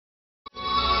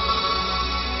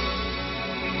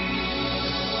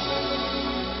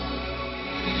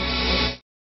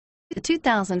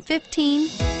2015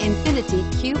 Infiniti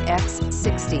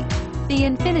QX60. The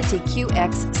Infiniti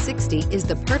QX60 is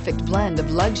the perfect blend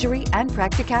of luxury and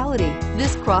practicality.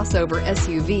 This crossover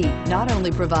SUV not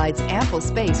only provides ample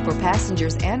space for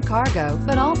passengers and cargo,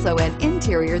 but also an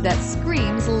interior that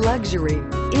screams luxury.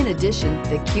 In addition,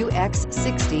 the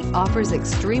QX60 offers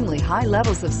extremely high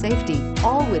levels of safety,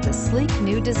 all with a sleek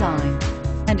new design,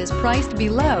 and is priced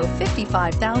below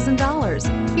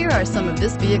 $55,000. Here are some of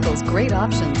this vehicle's great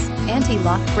options: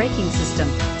 anti-lock braking system,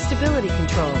 stability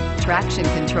control, traction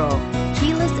control,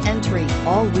 keyless entry,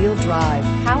 all-wheel drive,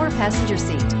 power passenger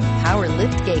seat, power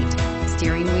lift gate,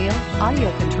 steering wheel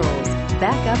audio controls,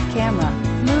 backup camera,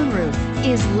 moonroof.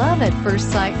 Is love at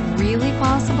first sight really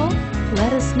possible?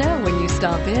 Let us know when you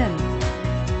stop in.